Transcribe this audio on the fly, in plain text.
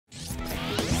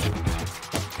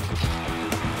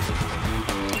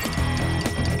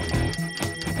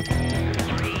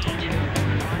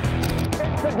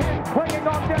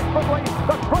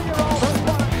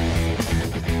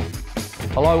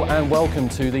Hello and welcome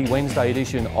to the Wednesday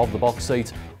edition of The Box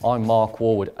Seat. I'm Mark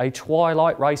Warwood. A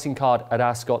twilight racing card at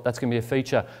Ascot. That's going to be a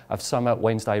feature of summer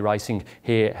Wednesday racing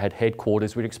here at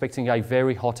headquarters. We're expecting a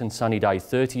very hot and sunny day,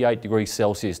 38 degrees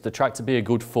Celsius. The track to be a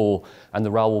good 4 and the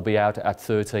rail will be out at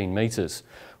 13 metres.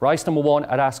 Race number 1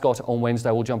 at Ascot on Wednesday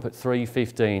will jump at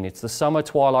 3:15. It's the summer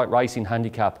twilight racing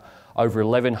handicap over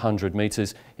 1100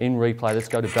 metres. In replay, let's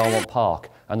go to Belmont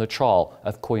Park and the trial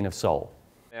of Queen of Soul.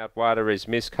 Out wider is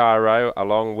Miss Cairo,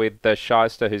 along with the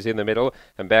Shyster, who's in the middle,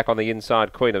 and back on the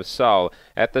inside, Queen of Soul.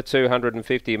 At the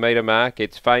 250 metre mark,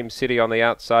 it's Fame City on the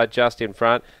outside, just in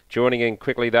front. Joining in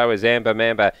quickly, though, is Amber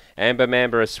Mamba. Amber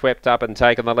Mamba has swept up and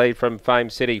taken the lead from Fame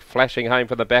City. Flashing home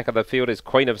from the back of the field is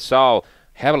Queen of Soul.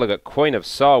 Have a look at Queen of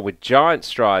Soul with giant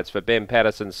strides for Ben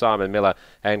Patterson, Simon Miller,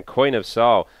 and Queen of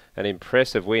Soul. An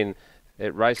impressive win.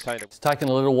 It's taken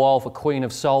a little while for Queen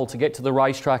of Soul to get to the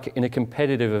racetrack in a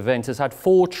competitive event. Has had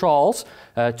 4 trials,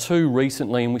 2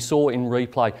 recently, and we saw in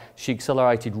replay she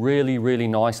accelerated really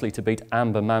nicely to beat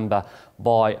Amber Mamba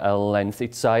by a length.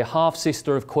 It's a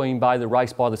half-sister of Queen Bay, the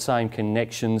race by the same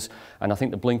connections, and I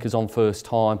think the blinkers on first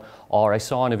time are a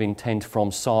sign of intent from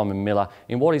Simon Miller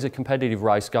in what is a competitive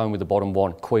race, going with the bottom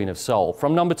one, Queen of Soul.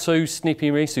 From number 2,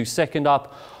 Snippy Miss, who's second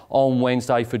up on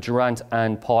Wednesday for Durant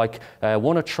and Pike.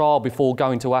 Won a trial before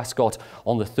going to Ascot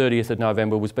on the 30th of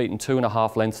November, was beaten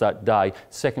 2.5 lengths that day.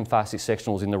 Second fastest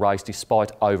sectionals in the race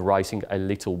despite over-racing a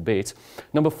little bit.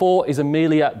 Number 4 is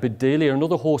Amelia Bedelia,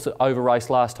 another horse that over-raced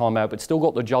last time out but still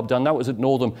got the job done. That was at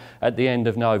Northam at the end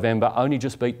of November. Only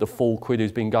just beat the Full Quid,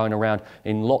 who's been going around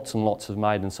in lots and lots of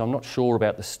maidens, so I'm not sure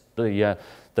about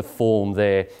the form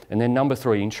there. And then number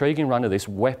 3, intriguing runner, this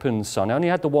Weapons Son. Only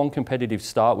had the one competitive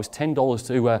start, was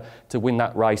 $10 to win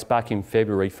that race back in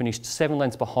February. Finished 7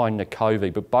 lengths behind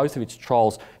Nakovi, but both of its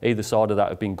trials either side of that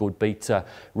have been good. Beat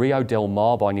Rio Del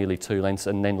Mar by nearly 2 lengths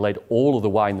and then led all of the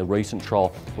way in the recent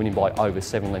trial, winning by over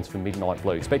 7 lengths for Midnight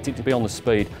Blue. Expect it to be on the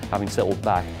speed, having settled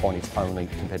back on its only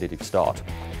competitive start.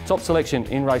 Top selection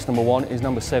in race number 1 is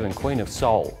number 7, Queen of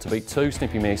Soul, to beat 2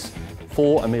 Snippy Miss,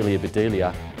 4 Amelia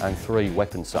Bedelia and 3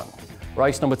 Weapons Son.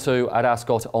 Race number 2 at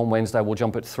Ascot on Wednesday will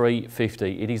jump at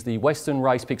 3:50. It is the Western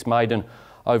Race Picks maiden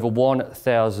over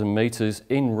 1,000 metres.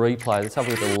 In replay, let's have a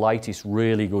look at the latest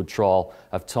really good trial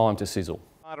of Time to Sizzle.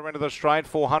 Into the straight,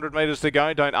 400 metres to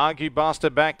go. Don't Argue Buster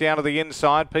back down to the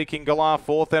inside. Peking Galah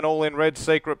fourth, then All in Red,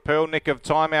 Secret Pearl, Nick of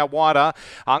Time out wider.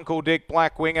 Uncle Dick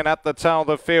Blackwing, and at the tail of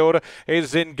the field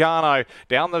is Zingano.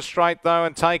 Down the straight though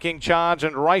and taking charge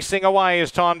and racing away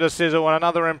is Time to Sizzle, and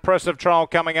another impressive trial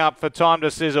coming up for Time to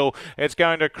Sizzle. It's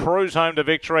going to cruise home to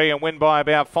victory and win by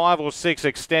about 5 or 6,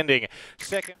 extending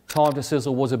second. Time to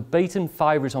Sizzle was a beaten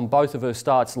favourite on both of her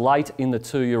starts late in the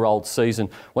 2-year-old season.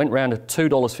 Went round at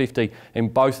 $2.50 in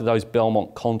both of those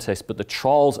Belmont contests, but the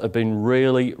trials have been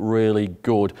really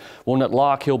good. Won at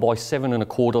Larkhill by 7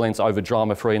 1/4 lengths over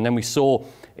Drama Free, and then we saw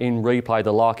in replay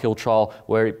the Larkhill trial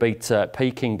where it beat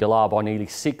Peking Galah by nearly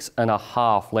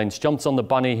 6.5 lengths. Jumps on the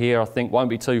bunny here, I think, won't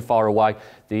be too far away.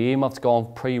 The earmuff's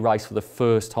gone pre-race for the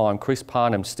first time. Chris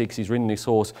Parnham sticks. He's ridden this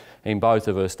horse in both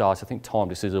of her starts. I think Time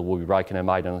to Sizzle will be raking her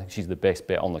maiden. I think she's the best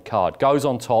bet on the card. Goes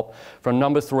on top from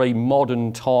number 3,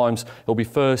 Modern Times. It'll be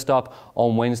first up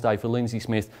on Wednesday for Lindsay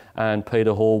Smith and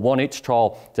Peter Hall. Won its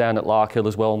trial down at Larkhill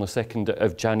as well on the 2nd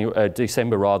of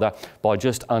December by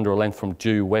just under a length from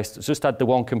Due West. It's just had the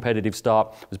one competitive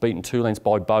start. Was beaten 2 lengths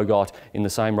by Bogart in the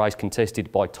same race, contested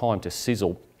by Time to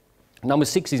Sizzle. Number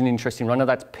 6 is an interesting runner.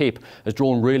 That's Pip. Has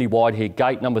drawn really wide here.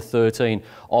 Gate number 13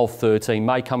 of 13.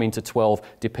 May come into 12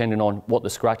 depending on what the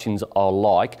scratchings are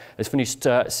like. Has finished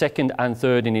 2nd and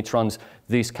 3rd in its runs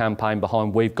this campaign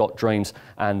behind We've Got Dreams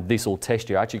and This'll Test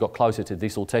You. Actually got closer to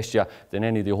This'll Test You than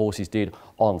any of the horses did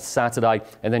on Saturday.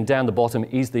 And then down the bottom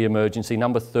is the emergency,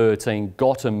 number 13,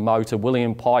 Gotham Motor.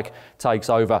 William Pike takes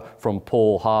over from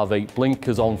Paul Harvey.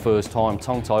 Blinkers on first time,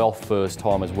 tongue tie off first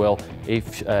time as well.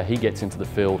 If he gets into the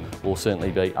field, will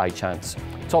certainly be a chance.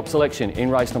 Top selection in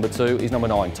race number 2 is number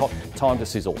 9, Time to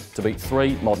Sizzle, to beat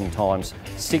 3 Modern Times,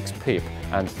 6 Pip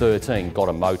and 13 Got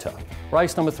a Motor.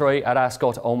 Race number 3 at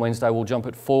Ascot on Wednesday will jump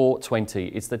at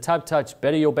 4:20. It's the Tab Touch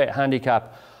Better Your Bet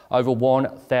handicap over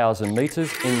 1,000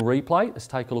 metres. In replay, let's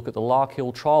take a look at the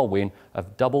Larkhill trial win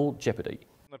of Double Jeopardy.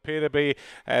 Appear to be,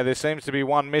 there seems to be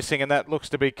one missing, and that looks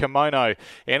to be Kimono.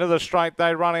 Into the straight,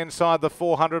 they run inside the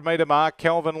 400 metre mark.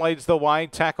 Kelvin leads the way,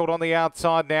 tackled on the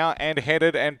outside now and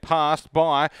headed and passed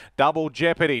by Double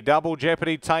Jeopardy. Double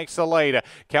Jeopardy takes the lead.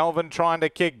 Kelvin trying to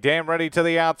kick, damn ready to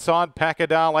the outside.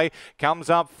 Pakadale comes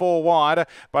up 4 wide,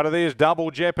 but it is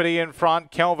Double Jeopardy in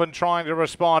front. Kelvin trying to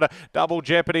respond. Double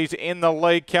Jeopardy's in the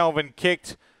lead. Kelvin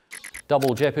kicked.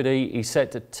 Double Jeopardy is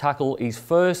set to tackle his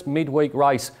first midweek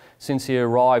race since he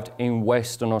arrived in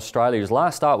Western Australia. His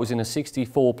last start was in a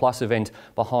 64 plus event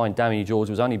behind Dammy George.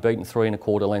 Was only beaten 3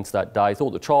 1/4 lengths that day.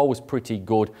 Thought the trial was pretty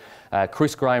good.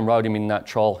 Chris Graham rode him in that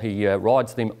trial. He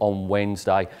rides them on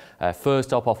Wednesday.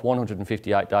 First up off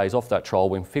 158 days off that trial,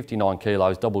 win 59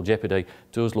 kilos, Double Jeopardy.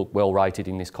 Does look well rated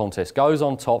in this contest. Goes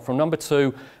on top from number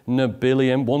 2,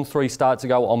 Nobillium. Won 3 starts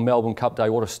ago on Melbourne Cup Day.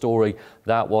 What a story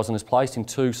that was, and has placed in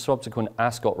 2 subsequent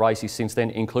Ascot races since then,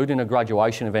 including a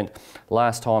graduation event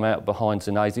last time out behind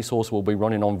Zenez. This horse will be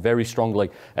running on very strongly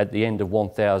at the end of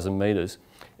 1,000 metres.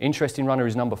 Interesting runner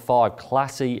is number 5,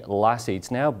 Classy Lassie.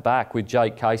 It's now back with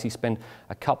Jake Casey. Spent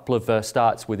a couple of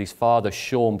starts with his father,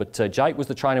 Sean, but Jake was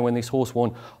the trainer when this horse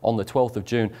won on the 12th of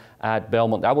June at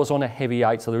Belmont. That was on a heavy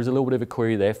 8, so there is a little bit of a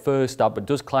query there. First up, but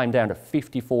does claim down to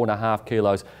 54.5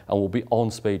 kilos and will be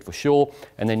on speed for sure.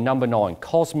 And then number 9,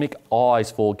 Cosmic Eyes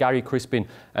for Gary Crispin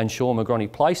and Sean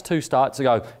McGrony. Placed 2 starts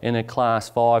ago in a Class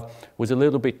 5. Was a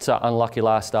little bit unlucky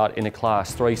last start in a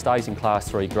Class 3. Stays in Class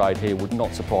 3 grade here. Would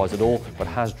not surprise at all, but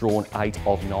has drawn 8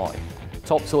 of 9.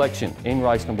 Top selection in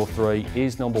race number 3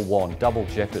 is number 1, Double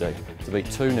Jeopardy, to beat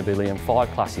 2 Nobillium,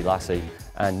 5 Classy Lassie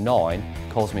and 9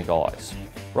 Cosmic Eyes.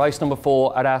 Race number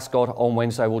 4 at Ascot on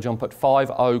Wednesday will jump at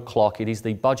 5 o'clock. It is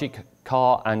the budget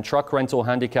car and truck rental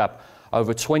handicap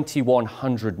over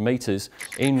 2,100 metres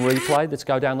in replay. Let's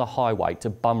go down the highway to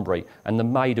Bunbury and the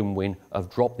maiden win of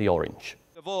Drop the Orange.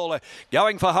 All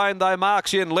going for home though,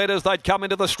 Marxian led as they'd come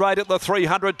into the straight at the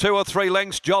 300, 2 or 3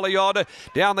 lengths. Jolly Odd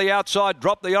down the outside,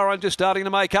 Drop the Orange is starting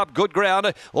to make up good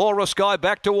ground. Aura Sky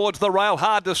back towards the rail,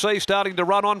 hard to see, starting to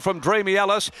run on from Dreamy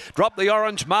Alice. Drop the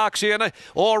Orange, Marxian,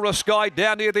 Aura Sky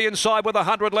down near the inside with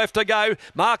 100 left to go.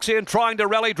 Marxian trying to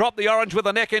rally, Drop the Orange with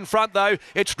the neck in front though.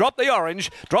 It's Drop the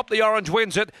Orange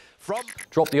wins it.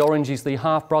 Drop the Orange is the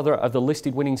half-brother of the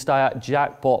listed winning stayer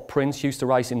Jackpot Prince. Used to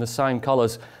race in the same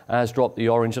colours as Drop the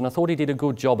Orange, and I thought he did a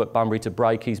good job at Bunbury to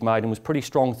break his maiden. Was pretty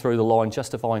strong through the line,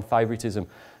 justifying favouritism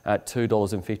at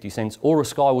 $2.50. Aura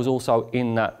Sky was also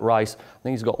in that race. I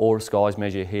think he's got Aura Sky's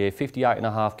measure here,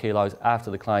 58.5 kilos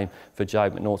after the claim for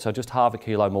Jade McNaught, so just half a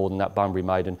kilo more than that Bunbury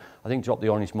maiden. I think Drop the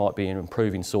Orange might be an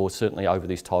improving source, certainly over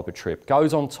this type of trip.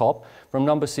 Goes on top from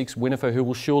number 6, Winifred, who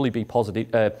will surely be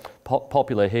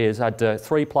popular here. Has had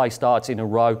 3 play starts in a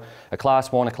row, a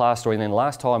Class 1, a Class 3, and then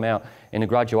last time out in a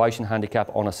graduation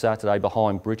handicap on a Saturday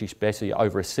behind British Bessie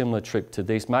over a similar trip to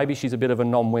this. Maybe she's a bit of a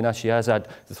non-winner. She has had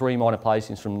the 3 minor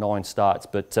placings from 9 starts,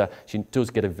 but she does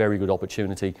get a very good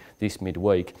opportunity this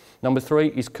midweek. Number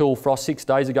 3 is Cool Frost. 6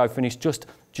 days ago finished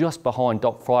just behind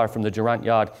Doc Fryer from the Durant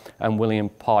Yard and William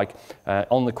Pike.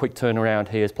 On the quick turnaround,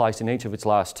 he has placed in each of its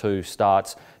last 2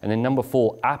 starts. And then number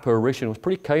 4, Apparition, was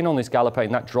pretty keen on this galloping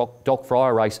in that Doc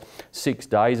Fryer race 6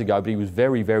 days ago, but he was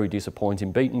very, very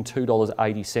disappointing. Beaten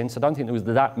 $2.80. I don't think there was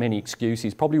that many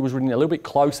excuses. Probably was running a little bit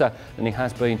closer than he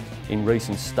has been in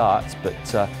recent starts,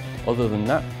 but other than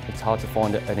that, it's hard to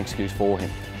find an excuse for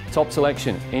him. Top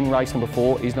selection in race number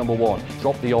 4 is number 1,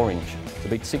 Drop the Orange, to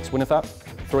beat 6 Winifred,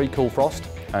 3 Cool Frost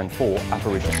and 4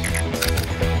 Apparition.